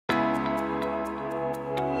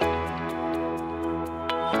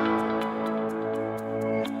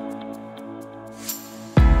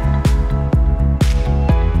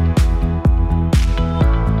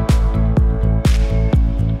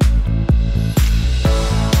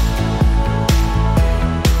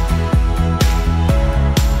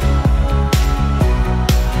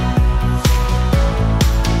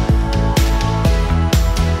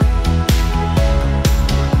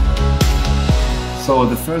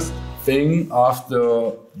first thing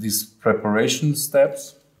after these preparation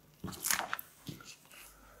steps,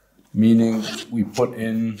 meaning we put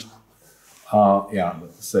in,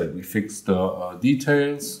 let's say we fix the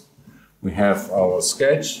details, we have our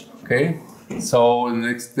sketch, okay? So the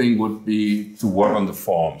next thing would be to work on the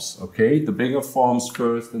forms, okay? The bigger forms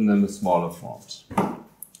first and then the smaller forms,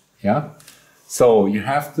 yeah? So you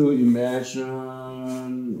have to imagine,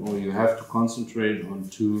 or you have to concentrate on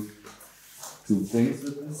two things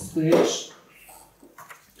at this stage.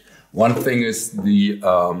 One thing is the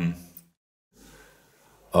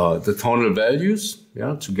tonal values,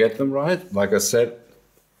 yeah, to get them right. Like I said,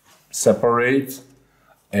 separate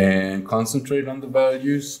and concentrate on the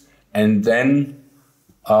values, and then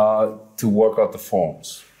to work out the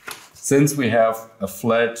forms. Since we have a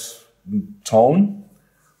flat tone,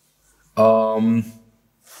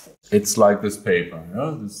 it's like this paper.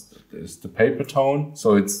 Yeah? This is the paper tone,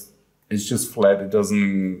 so it's just flat. It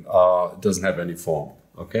doesn't have any form.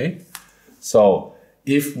 Okay, so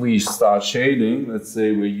if we start shading, let's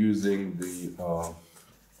say we're using the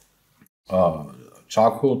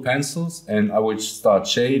charcoal pencils, and I would start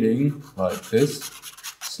shading like this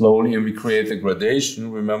slowly, and we create a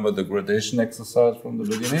gradation. Remember the gradation exercise from the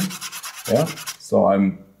beginning? Yeah. So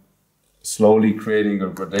I'm slowly creating a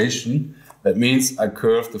gradation. That means I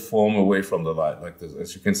curve the form away from the light like this.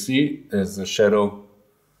 As you can see, there's a shadow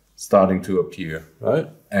starting to appear, right?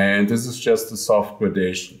 And this is just a soft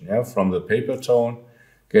gradation, yeah, from the paper tone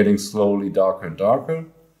getting slowly darker and darker.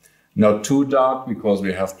 Not too dark because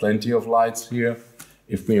we have plenty of lights here.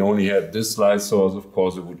 If we only had this light source, of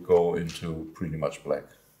course, it would go into pretty much black,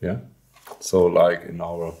 yeah? So like in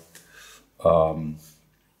our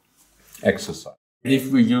exercise.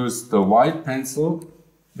 If we use the white pencil,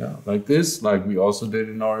 yeah, like this, like we also did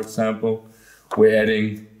in our example, we're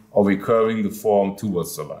adding, or we're curving the form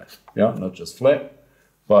towards the light, yeah, not just flat,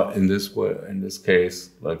 but in this way, in this case,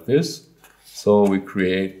 like this. So we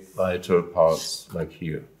create lighter parts like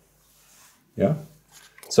here, yeah.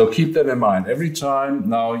 So keep that in mind. Every time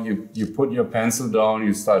now you put your pencil down,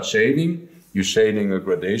 you start shading, you're shading a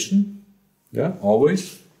gradation, yeah,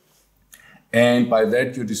 always. And by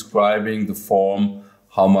that you're describing the form,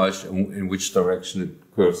 how much, in which direction it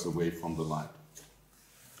curves away from the light.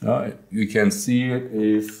 You can see it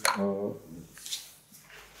if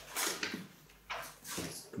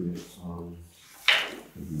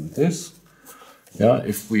this. Yeah,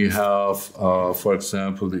 if we have, for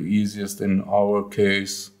example, the easiest in our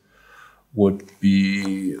case would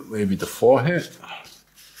be maybe the forehead.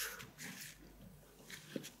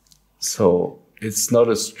 So it's not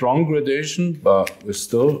a strong gradation, but we're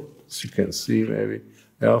still, as you can see, maybe,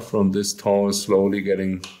 yeah, from this tone slowly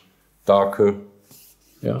getting darker,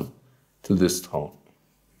 yeah, to this tone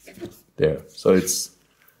there. So this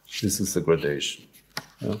is the gradation.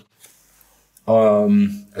 Yeah.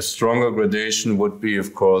 A stronger gradation would be,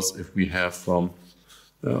 of course, if we have from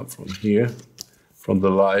here, from the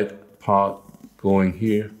light part going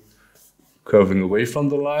here, curving away from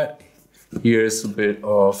the light. Here is a bit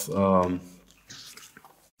of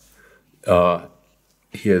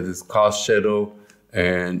here this cast shadow,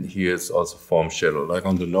 and here's also form shadow. Like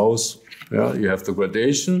on the nose, yeah, you have the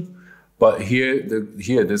gradation, but here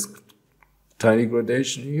this tiny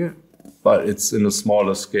gradation here. But it's in a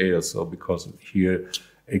smaller scale, so because here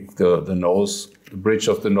the nose, the bridge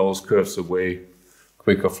of the nose curves away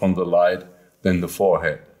quicker from the light than the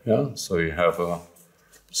forehead. Yeah, so you have a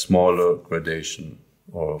smaller gradation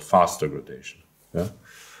or faster gradation. Yeah,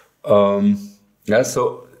 yeah.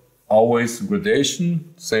 So always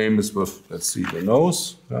gradation. Same as with, let's see, the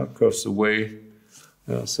nose, yeah, curves away.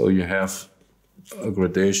 Yeah, so you have a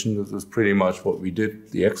gradation. This is pretty much what we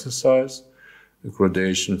did the exercise. A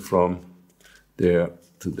gradation from there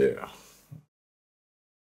to there.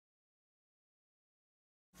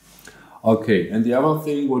 Okay, and the other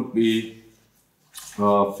thing would be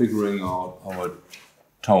figuring out our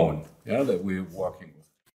tone, yeah, that we're working with.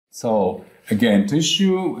 So again,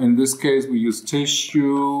 tissue. In this case, we use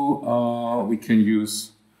tissue. We can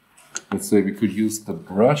use, let's say, we could use the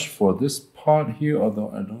brush for this part here. Although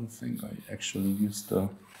I don't think I actually used the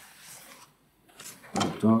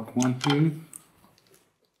dark one here.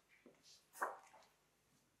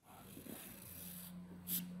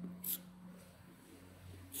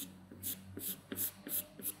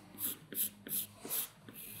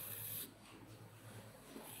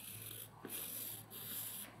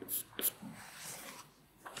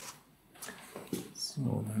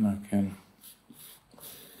 So then I can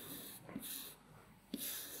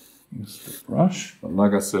use the brush, but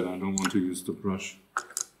like I said, I don't want to use the brush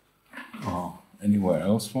anywhere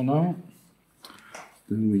else for now.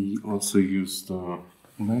 Then we also use the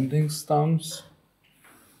blending stumps.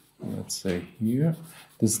 Let's say here.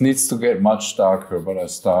 This needs to get much darker, but I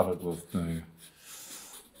started with the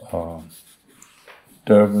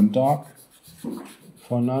Durban dark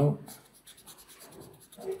for now.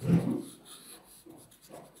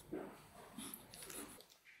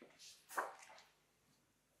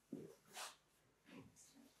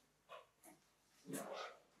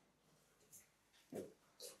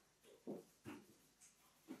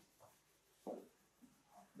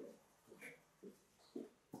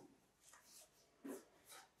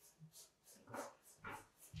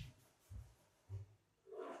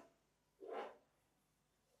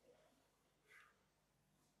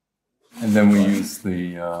 And then we use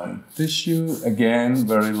the tissue, again,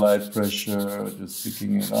 very light pressure, just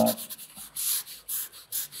picking it up.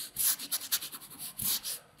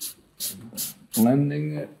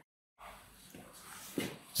 Blending it.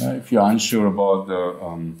 If you're unsure about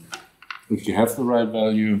the, if you have the right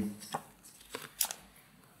value,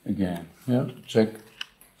 again, check.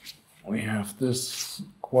 We have this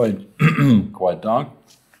quite, quite dark.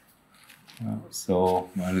 So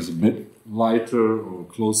mine is a bit lighter or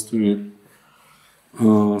close to it.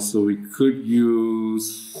 So we could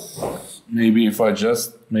use, maybe if I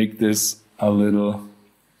just make this a little,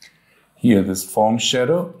 here, this form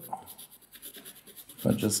shadow. If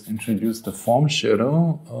I just introduce the form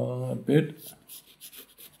shadow a bit.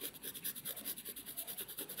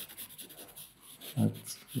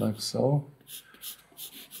 Like so.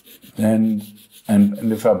 Then,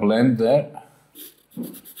 and if I blend that,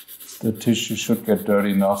 the tissue should get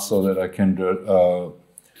dirty enough so that I can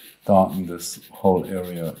darken this whole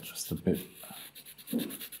area just a bit.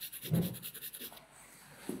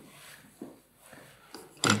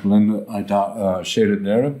 I shaded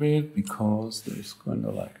there a bit because there's kind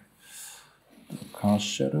of like a cast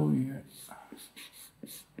shadow here.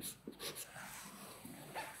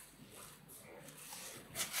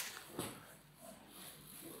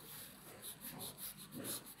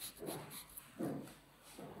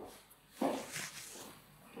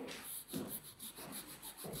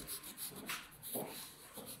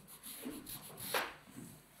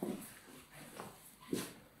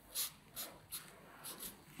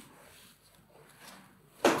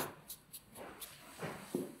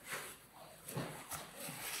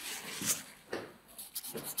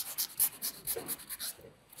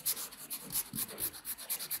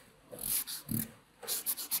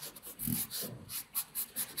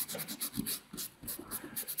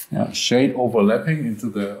 Shade overlapping into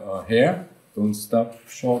the hair. Don't stop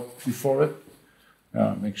short before it.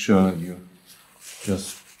 Make sure that you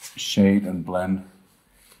just shade and blend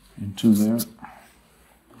into there.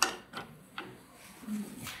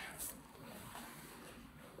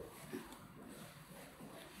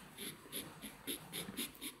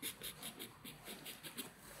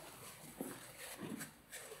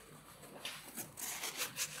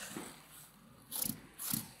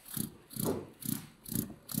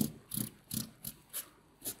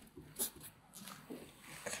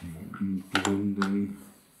 Blending.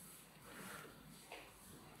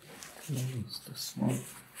 Close this one.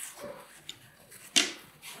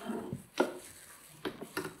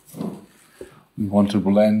 We want to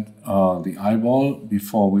blend the eyeball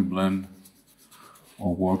before we blend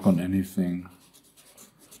or work on anything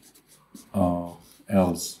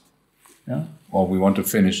else. Yeah? Or we want to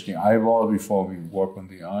finish the eyeball before we work on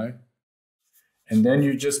the eye. And then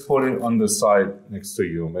you just put it on the side next to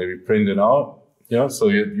you. Maybe print it out. Yeah, so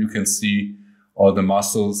you can see all the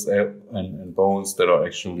muscles and bones that are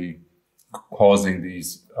actually causing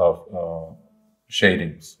these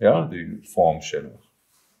shadings. Yeah, the form shadows.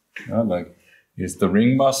 Yeah, like here's the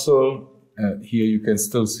ring muscle. Here you can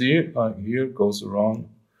still see it. Like here it goes around.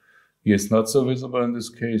 Here it's not so visible in this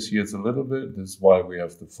case. Here it's a little bit. This is why we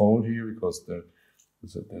have the fold here, because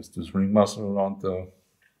there's this ring muscle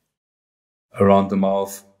around the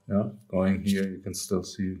mouth. Yeah, going here. You can still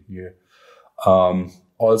see it here.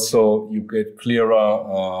 Also, you get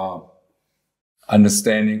clearer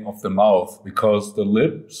understanding of the mouth, because the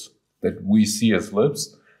lips that we see as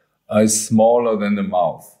lips are smaller than the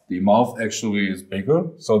mouth. The mouth actually is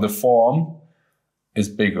bigger, so the form is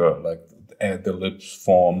bigger, like the lips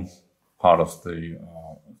form part of the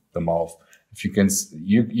mouth. If you can,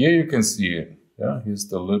 here you can see it. Yeah, here's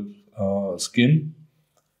the lip skin.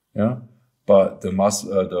 Yeah, but the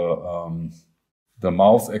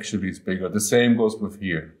mouth actually is bigger. The same goes with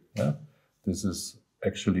here. Yeah, this is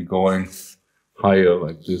actually going higher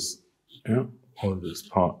like this. Yeah, on this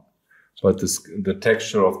part. But the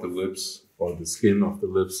texture of the lips or the skin of the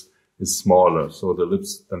lips is smaller. So the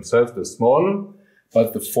lips themselves, they're smaller,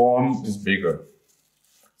 but the form is bigger.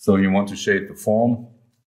 So you want to shade the form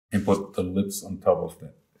and put the lips on top of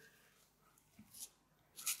that,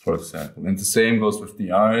 for example. And the same goes with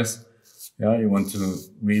the eyes. Yeah, you want to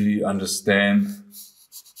really understand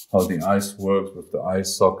how the eyes work with the eye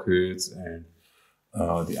sockets and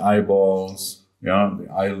the eyeballs, yeah,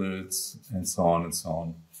 the eyelids, and so on and so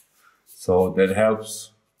on. So that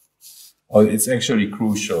helps, or it's actually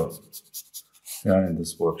crucial, yeah, in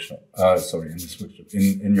this workshop.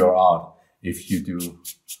 In your art, if you do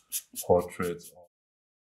portraits.